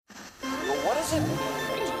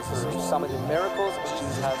for some of the miracles.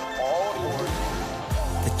 Jesus has all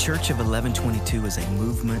authority. The Church of 1122 is a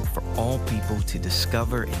movement for all people to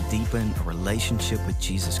discover and deepen a relationship with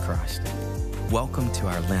Jesus Christ. Welcome to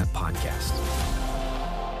our Lent podcast.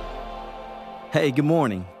 Hey, good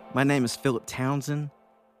morning. My name is Philip Townsend,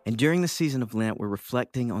 and during the season of Lent, we're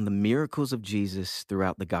reflecting on the miracles of Jesus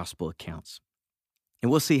throughout the gospel accounts. And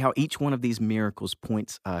we'll see how each one of these miracles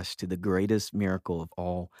points us to the greatest miracle of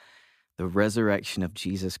all, the resurrection of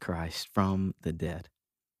Jesus Christ from the dead.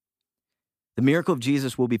 The miracle of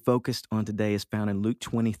Jesus we'll be focused on today is found in Luke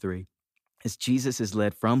 23, as Jesus is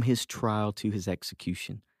led from his trial to his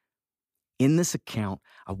execution. In this account,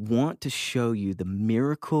 I want to show you the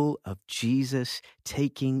miracle of Jesus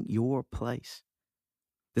taking your place.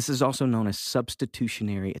 This is also known as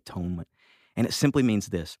substitutionary atonement, and it simply means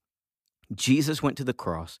this: Jesus went to the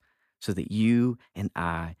cross so that you and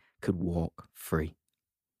I could walk free.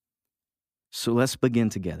 So let's begin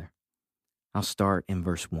together. I'll start in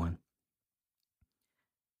verse 1.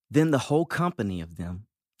 Then the whole company of them,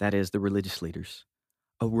 that is, the religious leaders,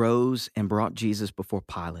 arose and brought Jesus before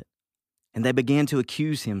Pilate. And they began to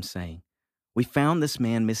accuse him, saying, "We found this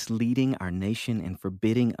man misleading our nation and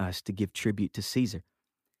forbidding us to give tribute to Caesar,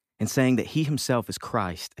 and saying that he himself is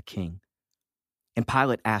Christ, a king." And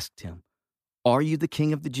Pilate asked him, "Are you the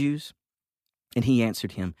king of the Jews?" And he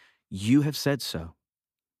answered him, "You have said so."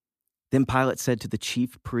 Then Pilate said to the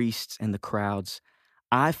chief priests and the crowds,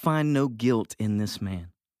 "I find no guilt in this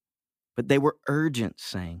man." But they were urgent,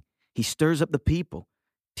 saying, "He stirs up the people,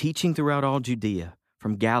 teaching throughout all Judea,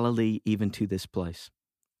 from Galilee even to this place."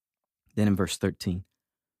 Then in verse 13,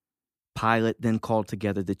 Pilate then called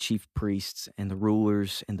together the chief priests and the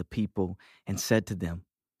rulers and the people and said to them,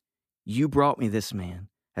 "You brought me this man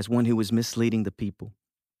as one who was misleading the people.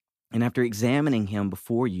 And after examining him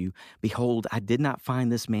before you, behold, I did not find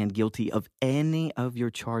this man guilty of any of your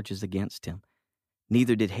charges against him.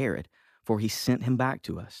 Neither did Herod, for he sent him back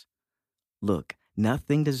to us. Look,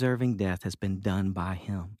 nothing deserving death has been done by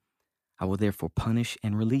him. I will therefore punish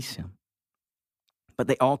and release him." But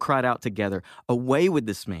they all cried out together, "Away with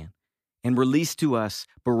this man, and release to us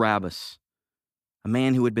Barabbas," a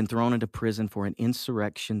man who had been thrown into prison for an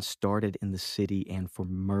insurrection started in the city and for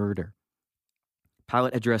murder.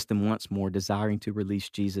 Pilate addressed them once more, desiring to release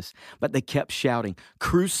Jesus, but they kept shouting,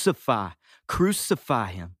 "Crucify,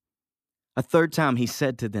 crucify him." A third time he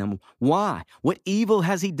said to them, "Why? What evil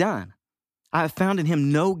has he done? I have found in him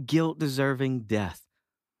no guilt deserving death.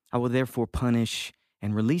 I will therefore punish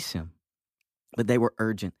and release him." But they were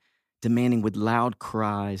urgent, demanding with loud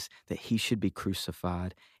cries that he should be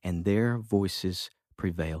crucified, and their voices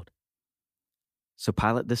prevailed. So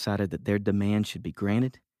Pilate decided that their demand should be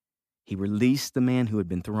granted. He released the man who had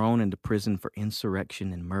been thrown into prison for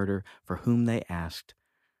insurrection and murder, for whom they asked,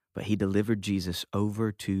 but he delivered Jesus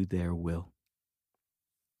over to their will.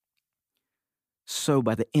 So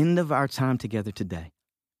by the end of our time together today,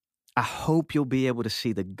 I hope you'll be able to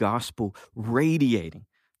see the gospel radiating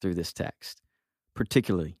through this text,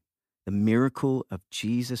 particularly the miracle of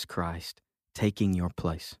Jesus Christ taking your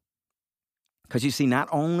place. Because you see, not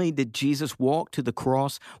only did Jesus walk to the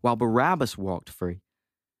cross while Barabbas walked free,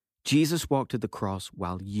 Jesus walked to the cross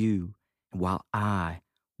while you and while I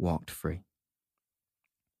walked free.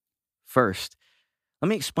 First, let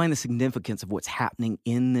me explain the significance of what's happening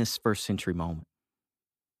in this first century moment.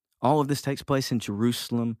 All of this takes place in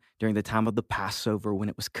Jerusalem during the time of the Passover, when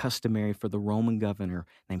it was customary for the Roman governor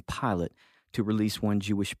named Pilate to release one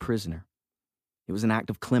Jewish prisoner. It was an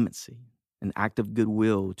act of clemency, an act of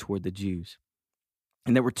goodwill toward the Jews.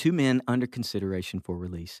 And there were two men under consideration for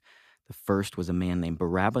release. The first was a man named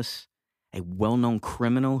Barabbas, a well-known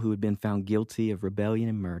criminal who had been found guilty of rebellion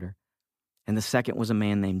and murder. And the second was a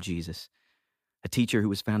man named Jesus, a teacher who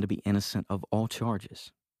was found to be innocent of all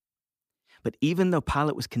charges. But even though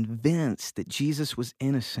Pilate was convinced that Jesus was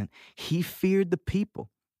innocent, he feared the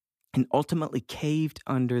people and ultimately caved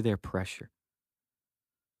under their pressure.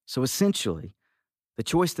 So essentially, the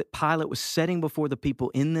choice that Pilate was setting before the people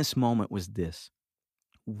in this moment was this: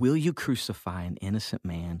 will you crucify an innocent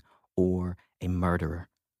man or a murderer?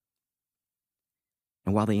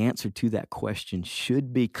 And while the answer to that question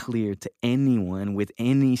should be clear to anyone with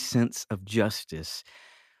any sense of justice,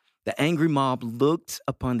 the angry mob looked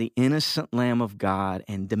upon the innocent Lamb of God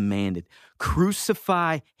and demanded,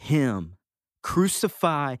 "Crucify him,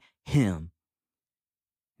 crucify him."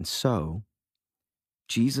 And so,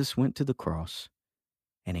 Jesus went to the cross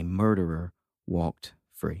and a murderer walked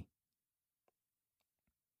free.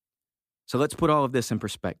 So let's put all of this in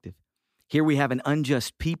perspective. Here we have an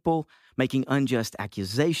unjust people making unjust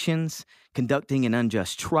accusations, conducting an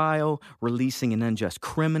unjust trial, releasing an unjust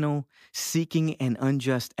criminal, seeking an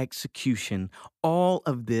unjust execution. All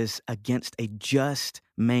of this against a just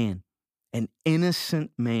man, an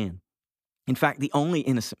innocent man. In fact, the only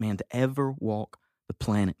innocent man to ever walk the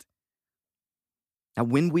planet. Now,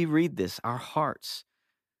 when we read this, our hearts,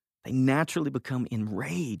 they naturally become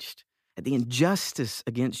enraged at the injustice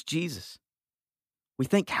against Jesus. We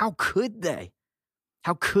think, how could they?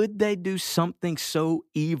 How could they do something so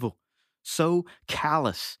evil, so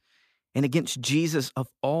callous, and against Jesus of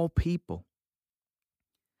all people?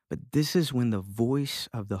 But this is when the voice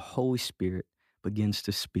of the Holy Spirit begins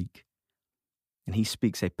to speak. And he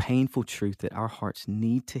speaks a painful truth that our hearts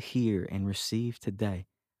need to hear and receive today.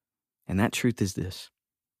 And that truth is this: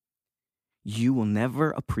 you will never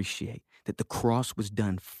appreciate that the cross was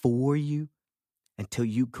done for you until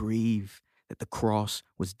you grieve that the cross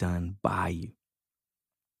was done by you.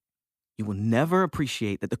 You will never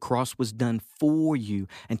appreciate that the cross was done for you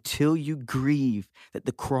until you grieve that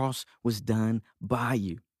the cross was done by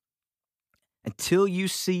you. Until you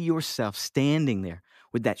see yourself standing there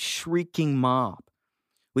with that shrieking mob,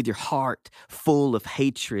 with your heart full of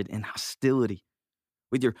hatred and hostility,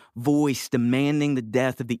 with your voice demanding the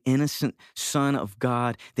death of the innocent Son of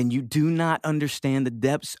God, then you do not understand the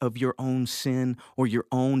depths of your own sin or your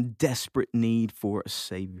own desperate need for a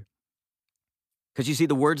Savior. Because you see,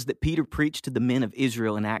 the words that Peter preached to the men of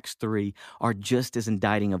Israel in Acts 3 are just as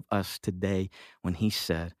indicting of us today when he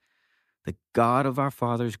said, "The God of our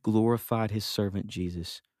fathers glorified his servant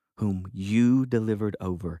Jesus, whom you delivered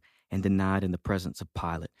over and denied in the presence of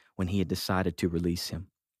Pilate when he had decided to release him.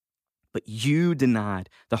 But you denied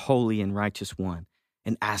the holy and righteous one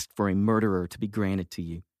and asked for a murderer to be granted to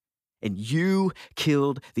you. And you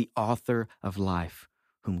killed the author of life,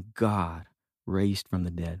 whom God raised from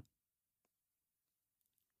the dead."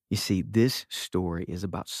 You see, this story is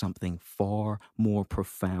about something far more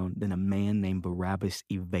profound than a man named Barabbas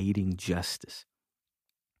evading justice.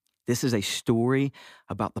 This is a story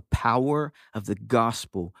about the power of the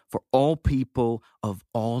gospel for all people of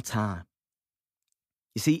all time.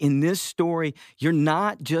 You see, in this story, you're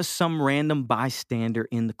not just some random bystander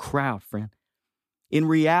in the crowd, friend. In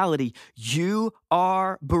reality, you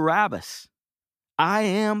are Barabbas. I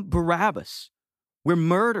am Barabbas. We're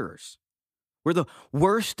murderers. We're the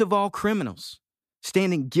worst of all criminals,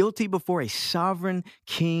 standing guilty before a sovereign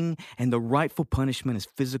king, and the rightful punishment is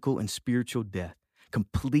physical and spiritual death,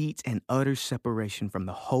 complete and utter separation from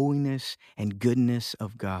the holiness and goodness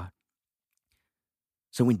of God.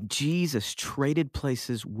 So when Jesus traded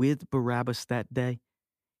places with Barabbas that day,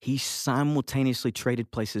 he simultaneously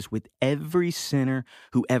traded places with every sinner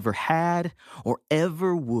who ever had or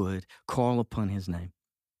ever would call upon his name.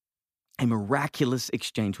 A miraculous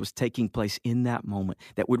exchange was taking place in that moment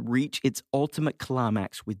that would reach its ultimate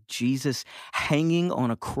climax with Jesus hanging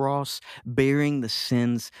on a cross, bearing the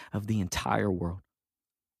sins of the entire world.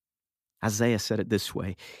 Isaiah said it this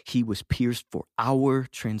way: he was pierced for our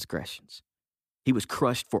transgressions. He was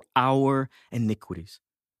crushed for our iniquities.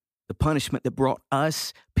 The punishment that brought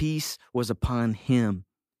us peace was upon him,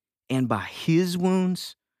 and by his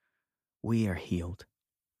wounds we are healed.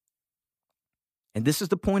 And this is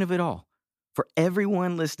the point of it all. For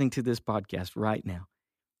everyone listening to this podcast right now,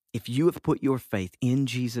 if you have put your faith in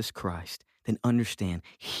Jesus Christ, then understand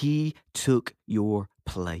he took your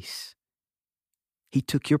place. He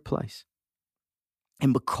took your place.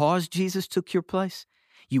 And because Jesus took your place,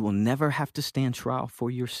 you will never have to stand trial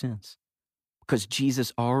for your sins, because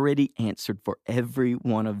Jesus already answered for every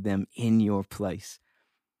one of them in your place.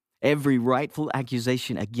 Every rightful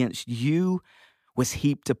accusation against you was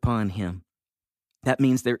heaped upon him. That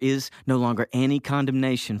means there is no longer any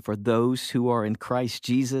condemnation for those who are in Christ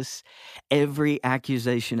Jesus. Every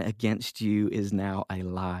accusation against you is now a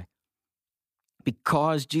lie.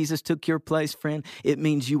 Because Jesus took your place, friend, it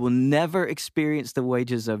means you will never experience the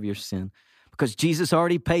wages of your sin, because Jesus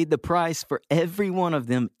already paid the price for every one of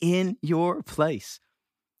them in your place.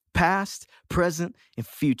 Past, present, and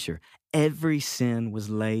future, every sin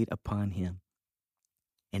was laid upon him.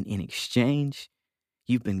 And in exchange,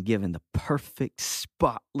 you've been given the perfect,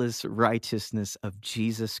 spotless righteousness of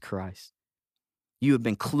Jesus Christ. You have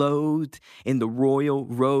been clothed in the royal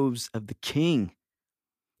robes of the King.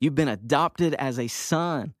 You've been adopted as a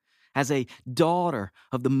son, as a daughter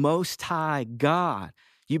of the Most High God.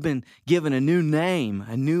 You've been given a new name,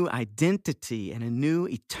 a new identity, and a new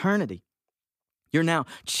eternity. You're now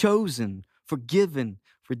chosen, forgiven,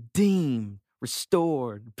 redeemed,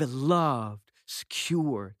 restored, beloved,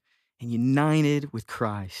 secured, and united with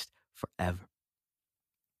Christ forever.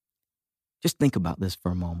 Just think about this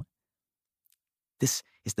for a moment. This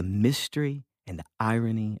is the mystery and the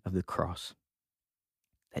irony of the cross.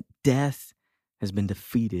 That death has been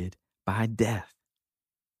defeated by death.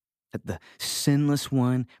 That the sinless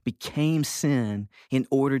one became sin in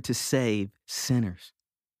order to save sinners.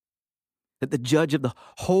 That the judge of the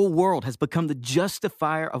whole world has become the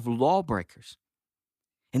justifier of lawbreakers.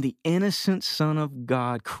 And the innocent Son of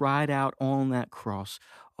God cried out on that cross,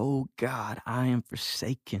 "Oh God, I am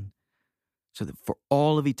forsaken," so that for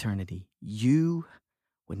all of eternity, you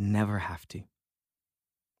would never have to.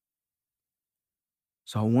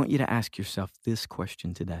 So I want you to ask yourself this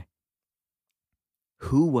question today.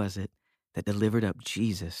 Who was it that delivered up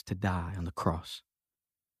Jesus to die on the cross?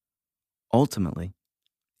 Ultimately,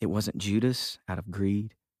 it wasn't Judas out of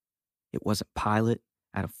greed. It wasn't Pilate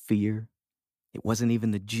out of fear. It wasn't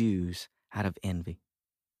even the Jews out of envy.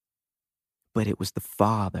 But it was the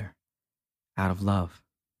Father out of love.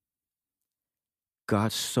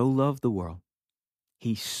 God so loved the world.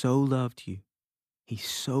 He so loved you. He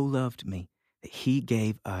so loved me that he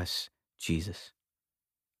gave us Jesus.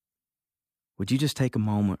 Would you just take a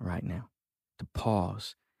moment right now to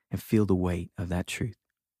pause and feel the weight of that truth?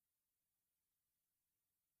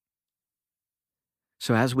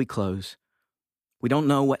 So as we close, we don't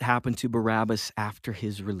know what happened to Barabbas after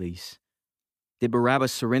his release. Did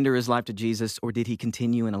Barabbas surrender his life to Jesus, or did he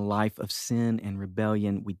continue in a life of sin and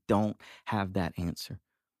rebellion? We don't have that answer.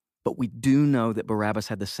 But we do know that Barabbas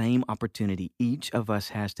had the same opportunity each of us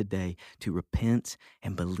has today to repent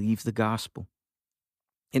and believe the gospel.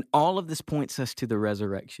 And all of this points us to the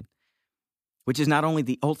resurrection, which is not only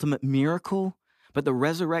the ultimate miracle, but the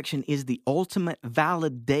resurrection is the ultimate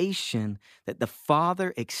validation that the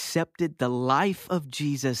Father accepted the life of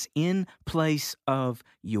Jesus in place of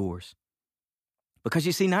yours. Because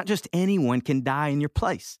you see, not just anyone can die in your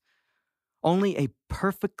place. Only a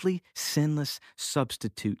perfectly sinless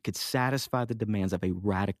substitute could satisfy the demands of a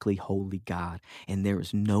radically holy God. And there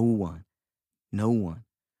is no one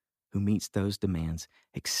who meets those demands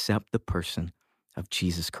except the person of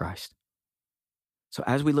Jesus Christ. So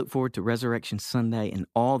as we look forward to Resurrection Sunday and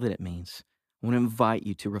all that it means, I want to invite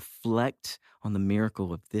you to reflect on the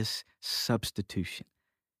miracle of this substitution,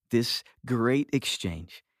 this great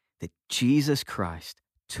exchange that Jesus Christ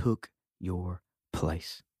took your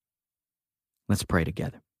place. Let's pray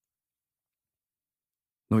together.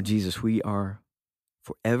 Lord Jesus, we are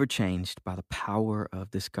forever changed by the power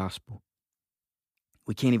of this gospel.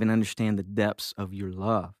 We can't even understand the depths of your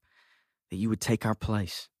love, that you would take our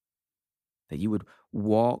place, that you would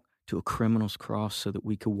walk to a criminal's cross so that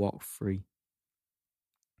we could walk free.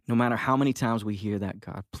 No matter how many times we hear that,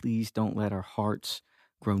 God, please don't let our hearts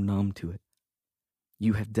grow numb to it.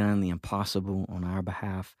 You have done the impossible on our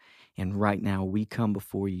behalf, and right now we come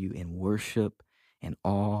before you in worship and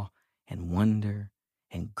awe and wonder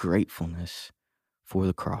and gratefulness for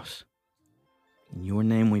the cross. In your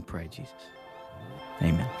name we pray, Jesus.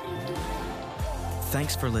 Amen.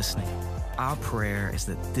 Thanks for listening. Our prayer is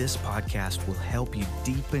that this podcast will help you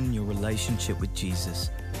deepen your relationship with Jesus.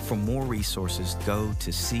 For more resources, go to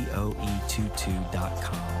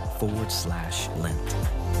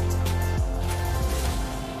coe22.com/Lent.